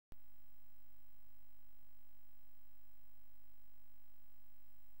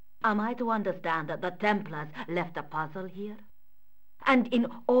Am I to understand that the Templars left a puzzle here? And in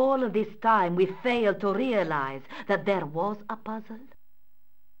all of this time we failed to realize that there was a puzzle?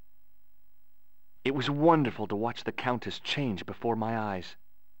 It was wonderful to watch the Countess change before my eyes.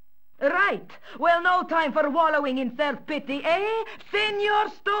 Right. Well, no time for wallowing in self-pity, eh, Senor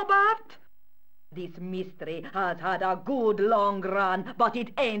Stobart? This mystery has had a good long run, but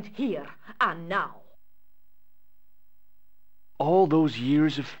it ends here and now. All those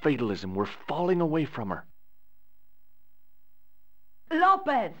years of fatalism were falling away from her.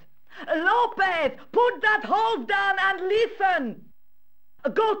 Lopez! Lopez! Put that hose down and listen!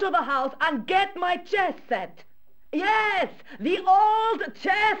 Go to the house and get my chess set. Yes, the old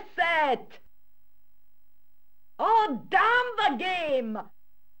chess set! Oh, damn the game!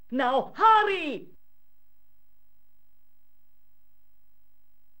 Now, hurry!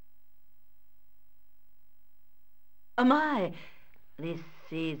 My, this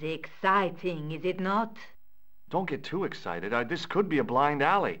is exciting, is it not? Don't get too excited. This could be a blind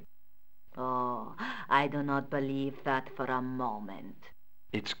alley. Oh, I do not believe that for a moment.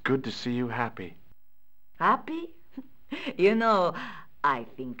 It's good to see you happy. Happy? You know, I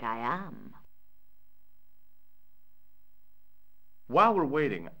think I am. While we're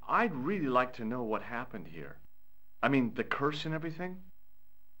waiting, I'd really like to know what happened here. I mean, the curse and everything?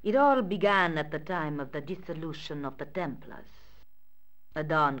 It all began at the time of the dissolution of the Templars.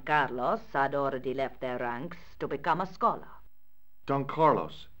 Don Carlos had already left their ranks to become a scholar. Don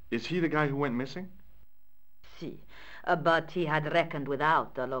Carlos, is he the guy who went missing? Si, but he had reckoned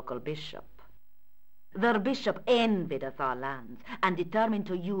without the local bishop. The bishop envied us our lands and determined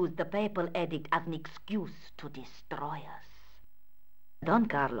to use the papal edict as an excuse to destroy us. Don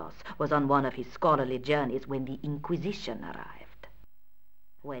Carlos was on one of his scholarly journeys when the Inquisition arrived.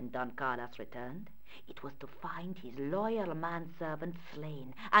 When Don Carlos returned, it was to find his loyal manservant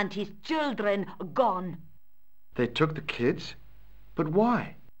slain and his children gone. They took the kids? But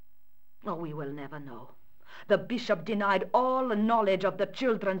why? Oh, we will never know. The bishop denied all knowledge of the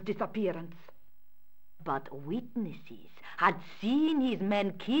children's disappearance. But witnesses had seen his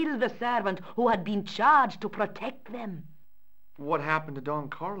men kill the servant who had been charged to protect them. What happened to Don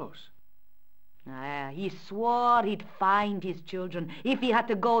Carlos? He swore he'd find his children if he had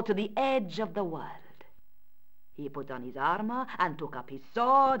to go to the edge of the world. He put on his armor and took up his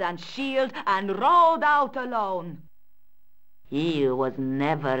sword and shield and rode out alone. He was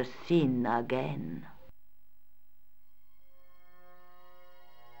never seen again.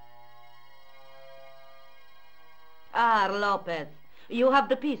 Ah, Lopez, you have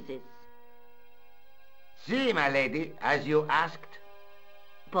the pieces. Si, my lady, as you asked.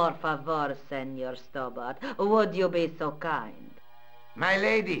 Por favor, Senor Stobart, would you be so kind? My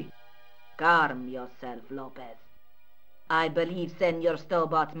lady. Calm yourself, Lopez. I believe Senor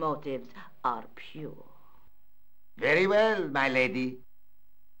Stobart's motives are pure. Very well, my lady.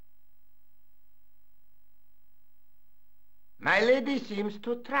 My lady seems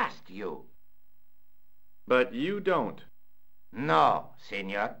to trust you. But you don't. No,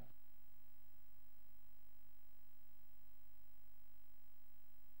 senor.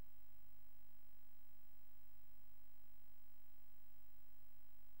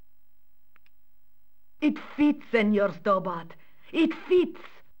 It fits, Senor Stobart. It fits.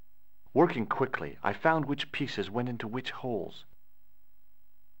 Working quickly, I found which pieces went into which holes.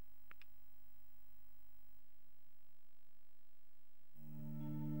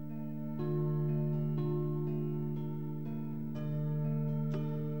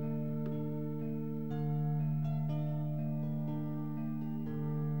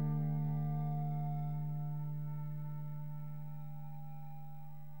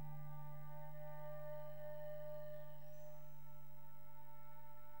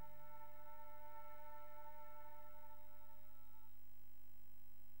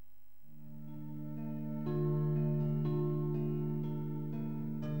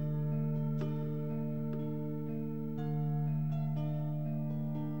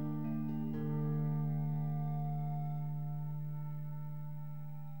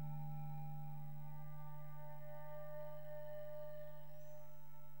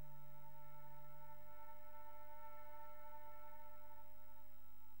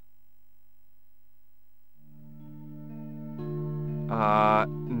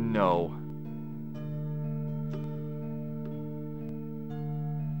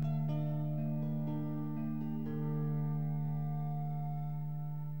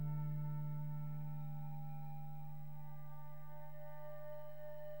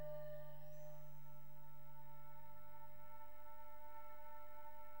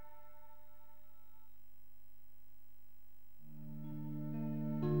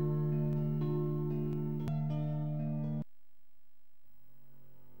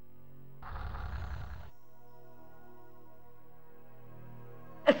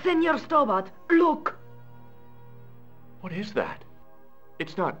 Senor Stobart, look! What is that?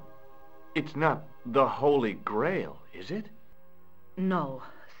 It's not the Holy Grail, is it? No,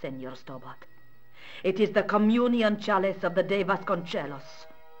 Senor Stobart. It is the communion chalice of the De Vasconcelos.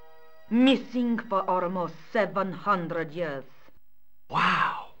 Missing for almost 700 years.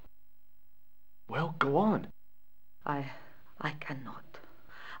 Wow. Well, go on. I cannot.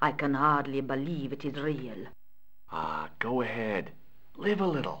 I can hardly believe it is real. Go ahead. Live a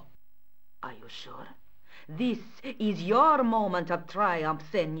little. Are you sure? This is your moment of triumph,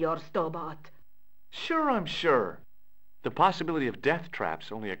 Senor Stobart. Sure, I'm sure. The possibility of death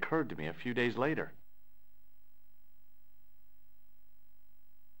traps only occurred to me a few days later.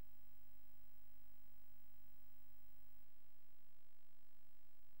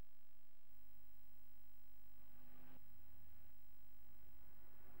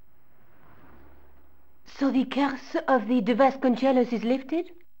 So the curse of the De Vasconcelos is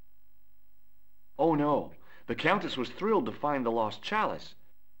lifted? Oh, no. The Countess was thrilled to find the lost chalice.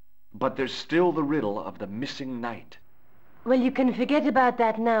 But there's still the riddle of the missing knight. Well, you can forget about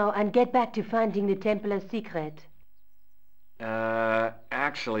that now and get back to finding the Templars' secret.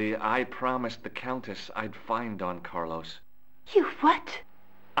 Actually, I promised the Countess I'd find Don Carlos. You what?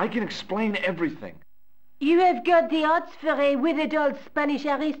 I can explain everything. You have got the odds for a withered old Spanish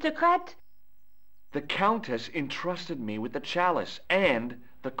aristocrat? The Countess entrusted me with the chalice and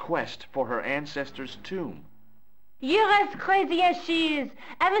the quest for her ancestor's tomb. You're as crazy as she is.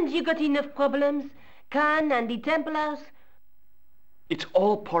 Haven't you got enough problems? Khan and the Templars? It's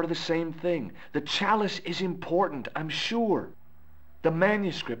all part of the same thing. The chalice is important, I'm sure. The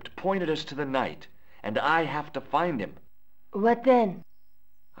manuscript pointed us to the knight, and I have to find him. What then?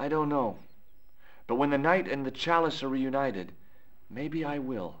 I don't know. But when the knight and the chalice are reunited, maybe I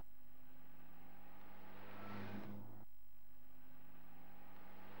will.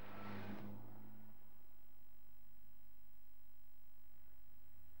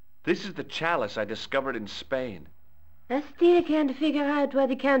 This is the chalice I discovered in Spain. I still can't figure out why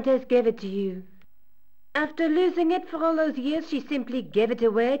the Countess gave it to you. After losing it for all those years, she simply gave it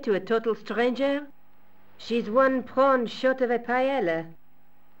away to a total stranger? She's one prawn short of a paella.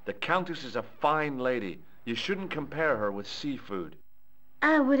 The Countess is a fine lady. You shouldn't compare her with seafood.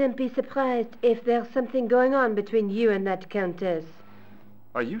 I wouldn't be surprised if there's something going on between you and that Countess.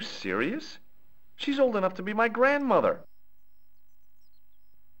 Are you serious? She's old enough to be my grandmother.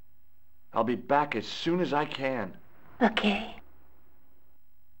 I'll be back as soon as I can. Okay.